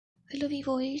Hello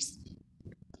viewers,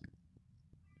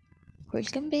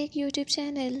 welcome back YouTube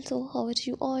channel. So how are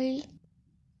you all?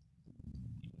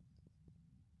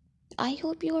 I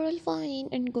hope you are all fine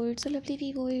and good. So lovely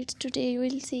viewers, today you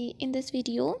will see in this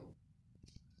videos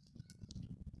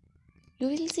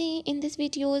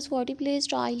 40 plus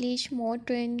stylish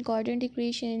modern garden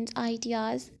decorations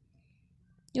ideas.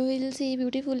 You will see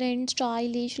beautiful and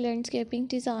stylish landscaping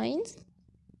designs.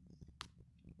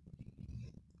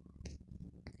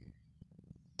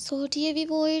 So dear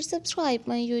viewers, subscribe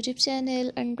my YouTube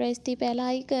channel and press the bell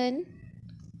icon.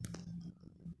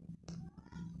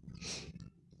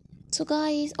 So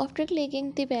guys, after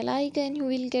clicking the bell icon, you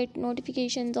will get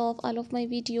notifications of all of my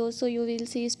videos. So you will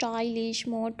see stylish,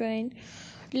 modern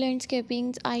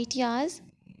landscaping ideas.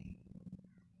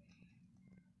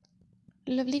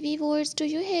 Lovely viewers, do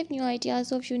you have new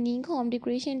ideas of unique home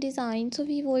decoration design? So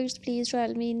viewers, please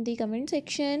tell me in the comment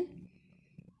section.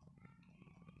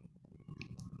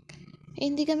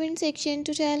 In the comment section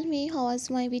to tell me how was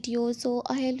my video. So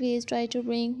I always try to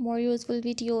bring more useful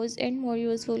videos and more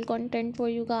useful content for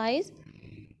you guys.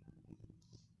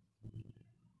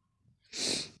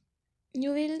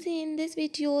 You will see in this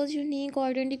videos unique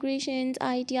garden decorations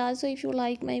ideas. So if you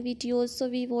like my videos, so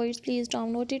viewers, please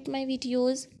download it my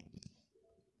videos.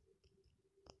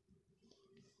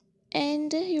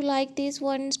 And you like this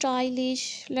one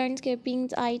stylish landscaping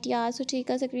idea, so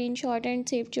take a screenshot and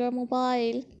save to your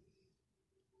mobile.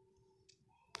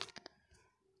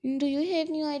 Do you have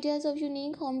new ideas of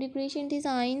unique home decoration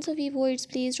designs? So viewers,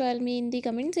 please tell me in the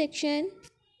comment section.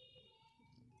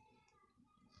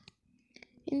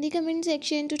 In the comment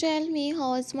section to tell me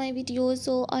how was my videos.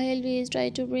 So I always try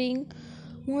to bring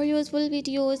more useful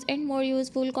videos and more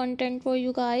useful content for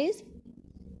you guys.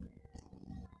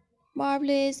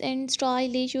 Marvelous and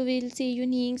stylish, you will see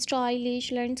unique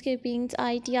stylish landscaping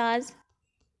ideas.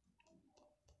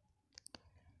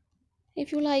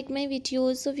 If you like my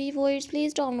videos, so viewers,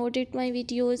 please download it my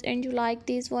videos and you like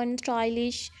this one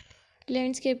stylish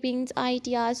landscaping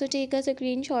idea, so take a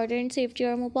screenshot and save to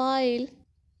your mobile.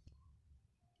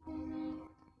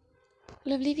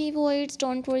 Lovely viewers,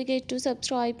 don't forget to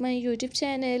subscribe my YouTube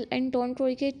channel and don't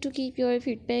forget to keep your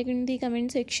feedback in the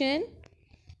comment section.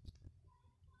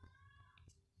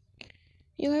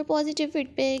 Your positive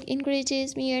feedback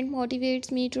encourages me and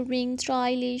motivates me to bring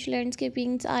stylish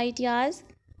landscaping ideas.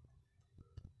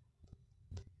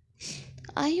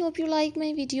 I hope you like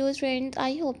my videos friends.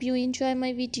 I hope you enjoy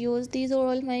my videos. These are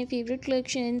all my favorite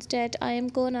collections that I am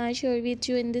gonna share with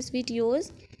you in these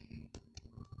videos.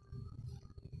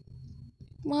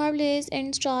 Marvelous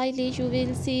and stylish, you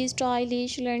will see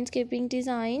stylish landscaping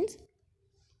designs.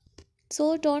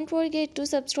 So don't forget to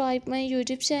subscribe my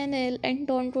YouTube channel and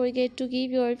don't forget to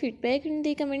give your feedback in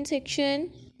the comment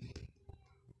section.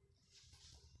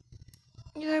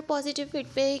 Your positive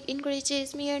feedback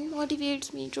encourages me and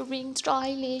motivates me to bring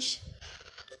stylish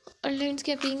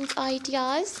landscaping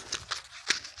ideas.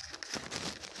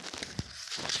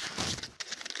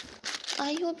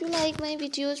 I hope you like my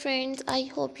videos friends.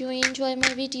 I hope you enjoy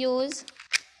my videos.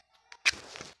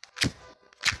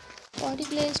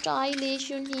 Particular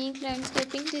stylish, unique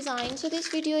landscaping design. So this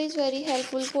video is very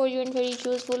helpful for you and very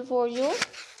useful for you.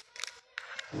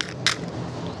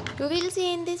 You will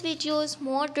see in these videos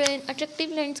modern, attractive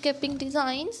landscaping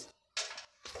designs.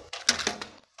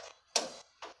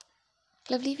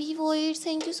 Lovely viewers,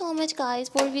 thank you so much guys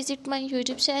for visit my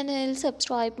YouTube channel,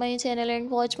 subscribe my channel and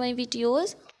watch my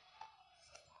videos.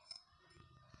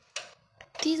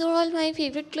 These are all my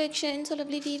favorite collections. So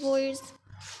lovely viewers,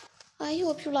 I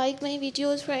hope you like my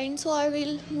videos friends. So I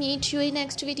will meet you in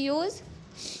next videos.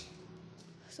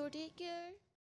 So take care.